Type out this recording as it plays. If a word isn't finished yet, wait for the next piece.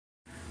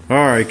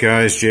Alright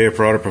guys, Jay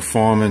Product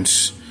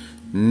Performance.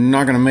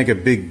 Not going to make a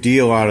big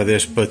deal out of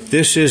this, but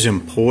this is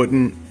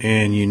important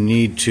and you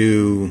need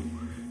to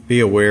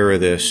be aware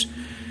of this.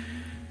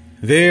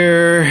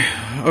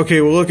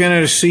 Okay, we're looking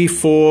at a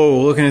C4,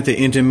 we're looking at the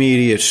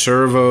intermediate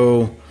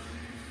servo.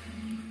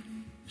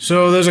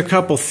 So there's a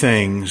couple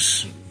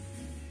things.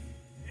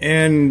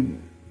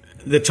 And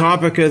the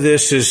topic of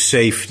this is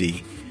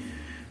safety.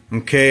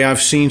 Okay,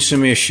 I've seen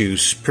some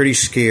issues, pretty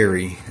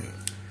scary.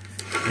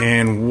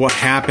 And what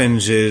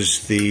happens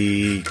is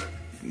the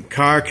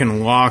car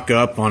can lock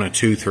up on a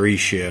 2-3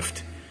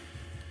 shift.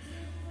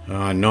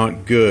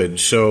 Not good.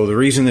 So the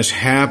reason this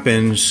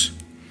happens,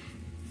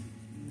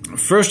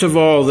 first of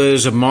all,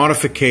 there's a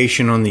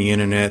modification on the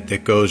internet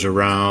that goes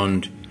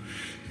around,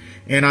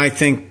 and I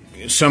think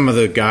some of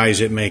the guys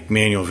that make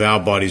manual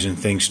valve bodies and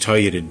things tell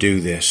you to do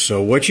this.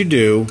 So what you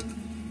do,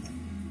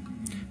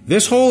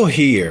 this hole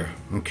here,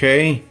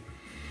 okay,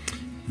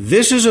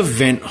 this is a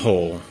vent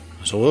hole.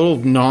 There's a little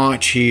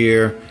notch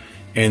here,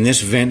 and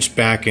this vents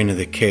back into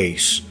the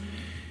case.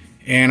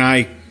 And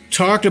I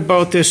talked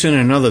about this in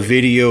another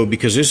video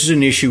because this is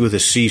an issue with a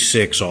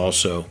C6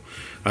 also.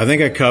 I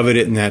think I covered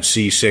it in that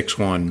C6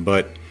 one.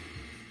 But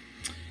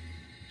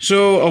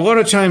so a lot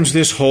of times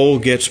this hole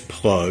gets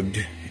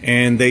plugged,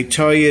 and they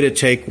tell you to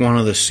take one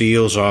of the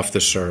seals off the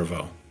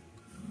servo.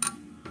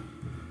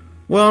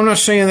 Well, I'm not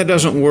saying that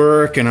doesn't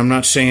work, and I'm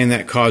not saying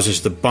that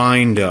causes the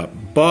bind up,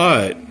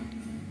 but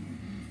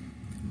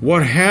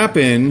what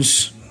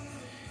happens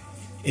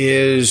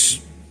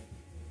is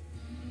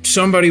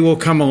somebody will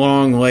come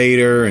along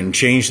later and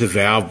change the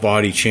valve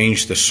body,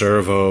 change the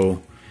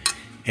servo,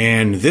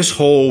 and this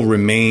hole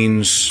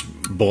remains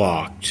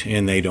blocked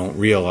and they don't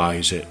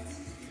realize it.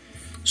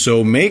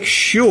 So make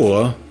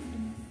sure,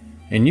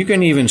 and you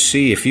can even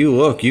see, if you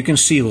look, you can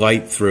see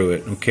light through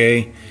it,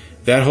 okay?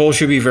 That hole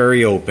should be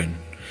very open.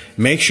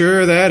 Make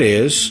sure that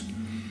is.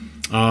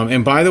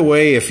 And by the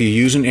way, if you're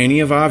using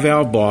any of our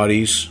valve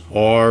bodies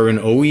or an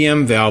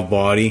OEM valve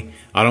body,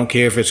 I don't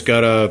care if it's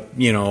got a,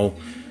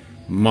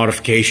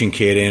 modification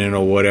kit in it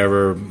or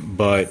whatever,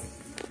 but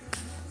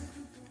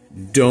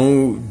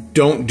don't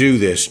do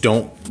this.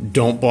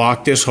 Don't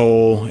block this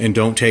hole, and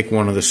don't take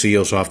one of the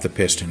seals off the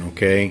piston,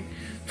 okay?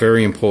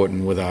 Very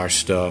important with our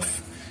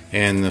stuff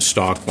and the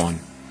stock one.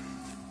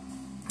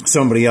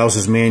 Somebody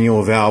else's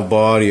manual valve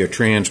body or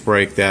trans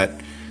brake,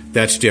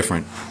 that's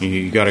different.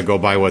 You got to go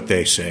by what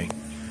they say.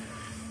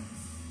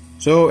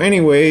 So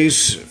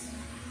anyways,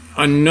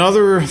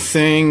 another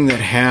thing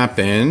that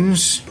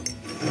happens,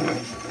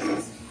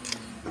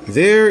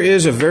 there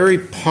is a very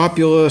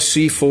popular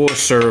C4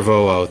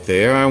 servo out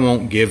there. I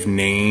won't give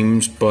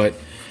names, but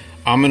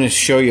I'm going to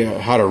show you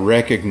how to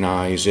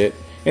recognize it.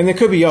 And there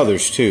could be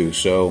others too,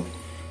 so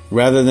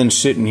rather than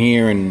sitting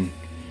here and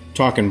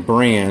talking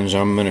brands,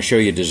 I'm going to show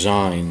you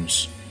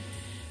designs.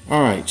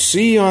 Alright,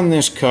 see on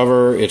this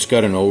cover, it's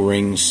got an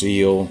O-ring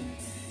seal,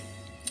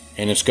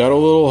 and it's got a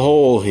little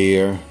hole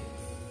here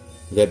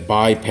that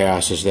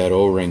bypasses that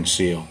O-ring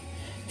seal.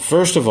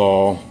 First of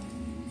all,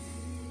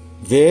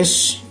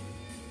 this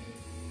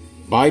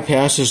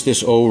bypasses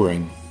this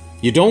O-ring.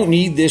 You don't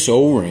need this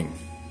O-ring.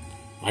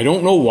 I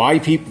don't know why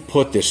people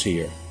put this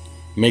here.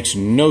 Makes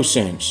no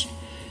sense.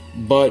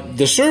 But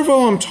the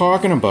servo I'm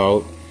talking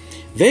about,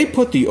 they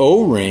put the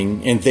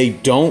O-ring and they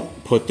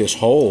don't put this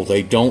hole.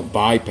 They don't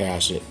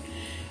bypass it.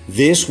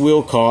 This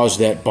will cause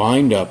that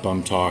bind up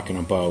I'm talking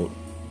about.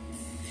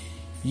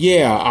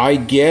 Yeah, I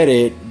get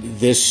it.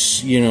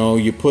 This,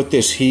 you put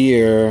this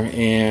here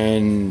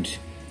and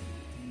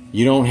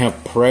you don't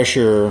have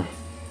pressure,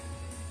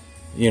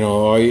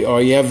 or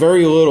you have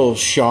very little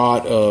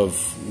shot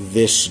of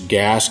this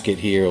gasket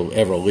here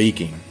ever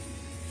leaking.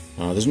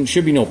 There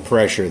should be no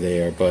pressure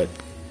there, but,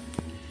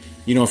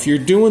 if you're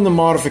doing the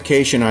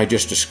modification I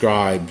just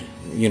described,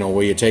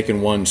 where you're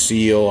taking one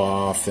seal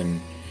off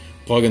and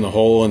plugging the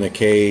hole in the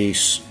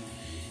case,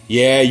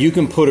 yeah, you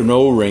can put an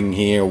O-ring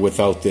here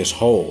without this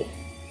hole.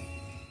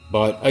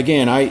 But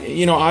again,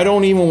 I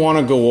don't even want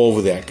to go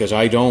over that because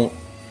I don't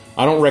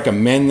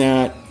recommend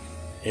that.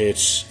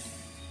 It's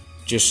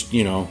just,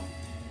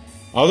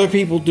 other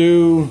people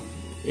do.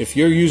 If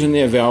you're using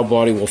their valve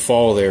body, we'll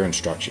follow their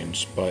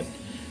instructions. But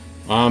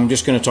I'm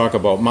just going to talk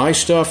about my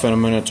stuff, and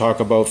I'm going to talk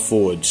about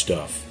Ford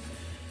stuff.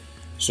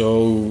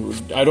 So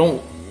I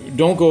don't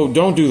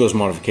do those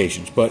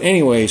modifications. But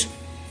anyways,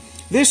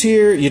 this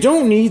here, you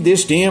don't need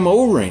this damn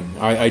O-ring.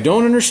 I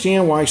don't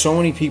understand why so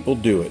many people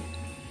do it.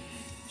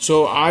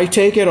 So I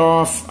take it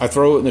off, I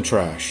throw it in the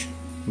trash.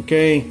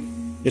 Okay?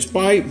 This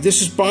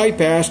is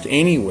bypassed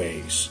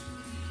anyways.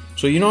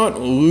 So you're not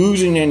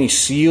losing any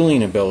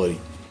sealing ability.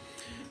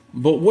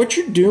 But what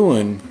you're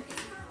doing,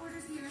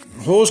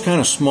 the hole's kind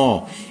of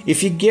small.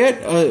 If you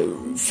get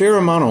a fair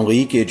amount of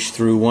leakage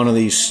through one of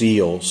these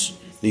seals,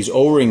 these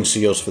O-ring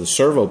seals for the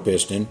servo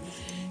piston,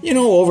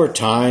 over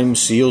time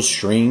seals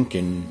shrink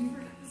and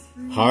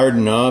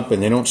harden up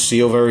and they don't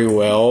seal very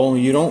well.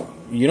 You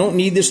don't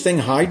need this thing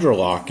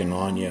hydrolocking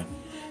on you.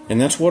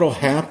 And that's what'll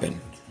happen.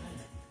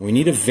 We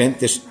need to vent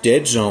this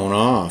dead zone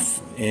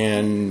off.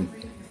 And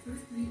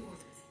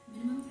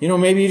you know,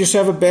 maybe you just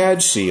have a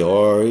bad seal,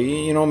 or,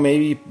 you know,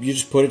 maybe you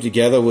just put it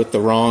together with the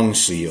wrong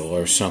seal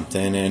or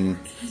something, and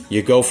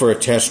you go for a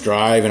test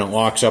drive and it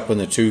locks up in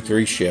the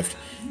 2-3 shift.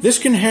 This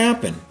can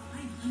happen.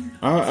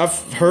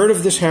 I've heard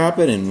of this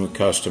happening with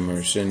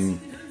customers,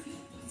 and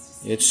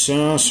it's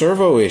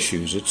servo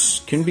issues.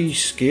 It can be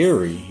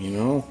scary, you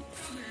know.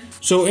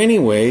 So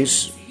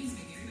anyways,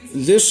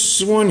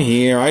 this one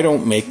here, I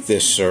don't make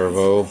this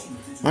servo.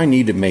 I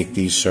need to make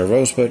these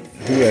servos, but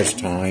who has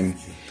time?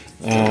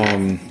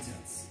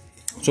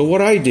 So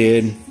what I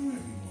did,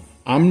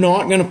 I'm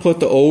not going to put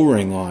the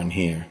O-ring on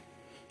here.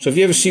 So if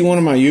you ever see one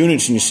of my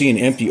units and you see an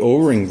empty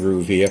O-ring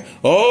groove here,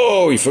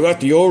 oh, you forgot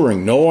the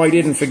O-ring. No, I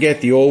didn't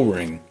forget the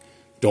O-ring.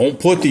 Don't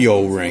put the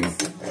O-ring.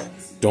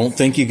 Don't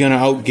think you're going to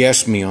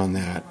outguess me on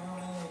that.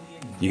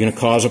 You're going to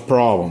cause a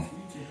problem.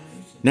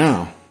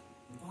 Now,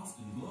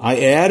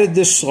 I added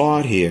this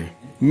slot here.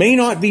 May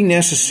not be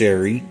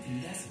necessary,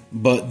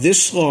 but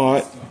this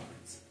slot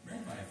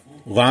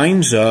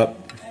lines up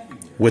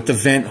with the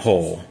vent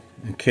hole.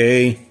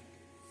 Okay,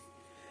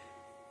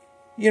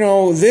 you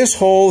know, this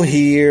hole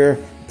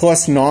here,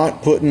 plus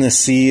not putting the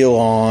seal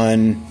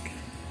on,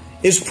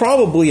 is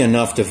probably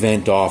enough to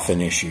vent off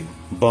an issue.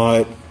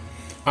 But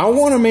I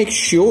want to make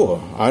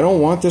sure. I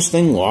don't want this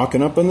thing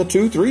locking up in the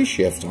 2-3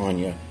 shift on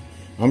you.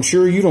 I'm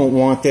sure you don't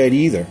want that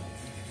either.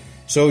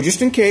 So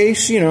just in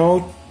case, you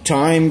know,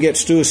 time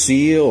gets to a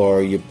seal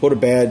or you put a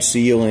bad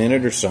seal in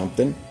it or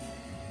something,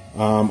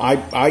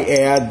 I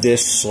add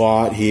this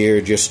slot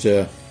here just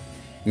to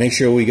make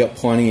sure we got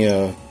plenty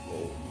of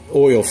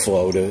oil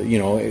flow to, you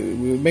know,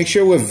 make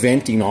sure we're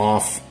venting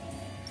off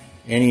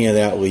any of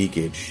that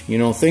leakage. You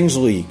know, things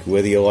leak,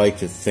 whether you like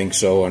to think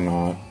so or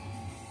not.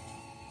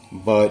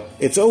 But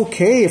it's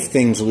okay if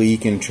things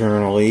leak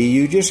internally.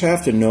 You just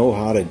have to know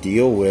how to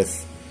deal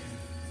with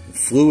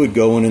fluid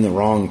going in the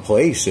wrong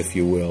place, if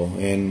you will.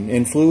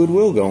 And fluid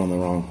will go in the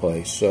wrong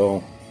place.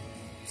 So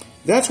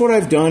that's what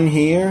I've done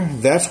here.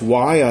 That's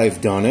why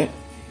I've done it.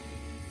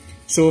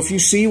 So if you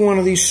see one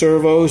of these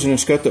servos and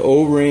it's got the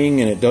O-ring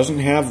and it doesn't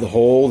have the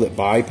hole that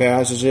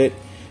bypasses it,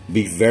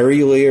 be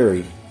very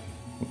leery.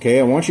 Okay,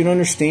 I want you to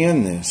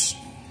understand this.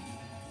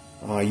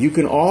 You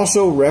can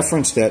also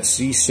reference that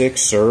C6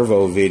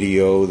 servo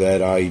video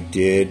that I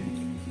did.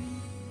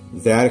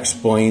 That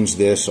explains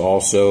this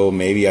also.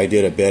 Maybe I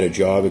did a better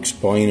job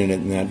explaining it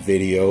in that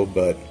video,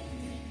 but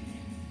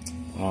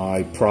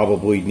I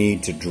probably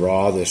need to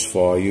draw this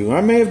for you.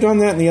 I may have done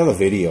that in the other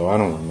video. I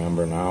don't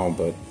remember now,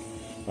 but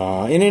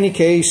in any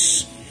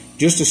case,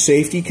 just a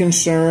safety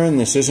concern.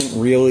 This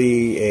isn't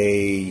really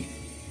a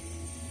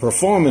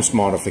performance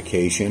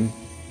modification.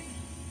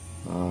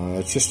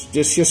 It's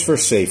just for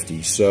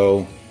safety.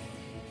 So,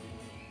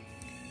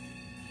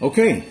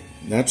 okay,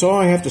 that's all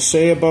I have to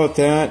say about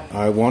that.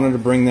 I wanted to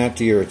bring that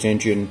to your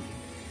attention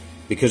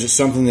because it's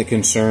something that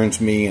concerns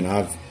me, and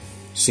I've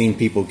seen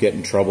people get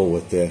in trouble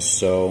with this.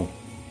 So,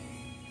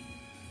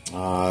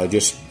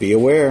 just be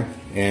aware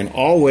and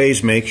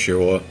always make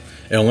sure,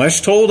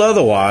 unless told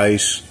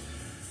otherwise,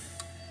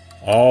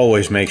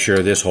 always make sure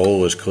this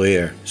hole is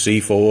clear.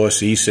 C4,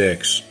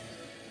 C6,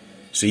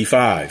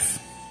 C5,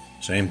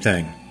 same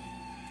thing.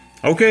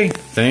 Okay,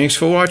 thanks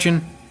for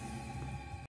watching.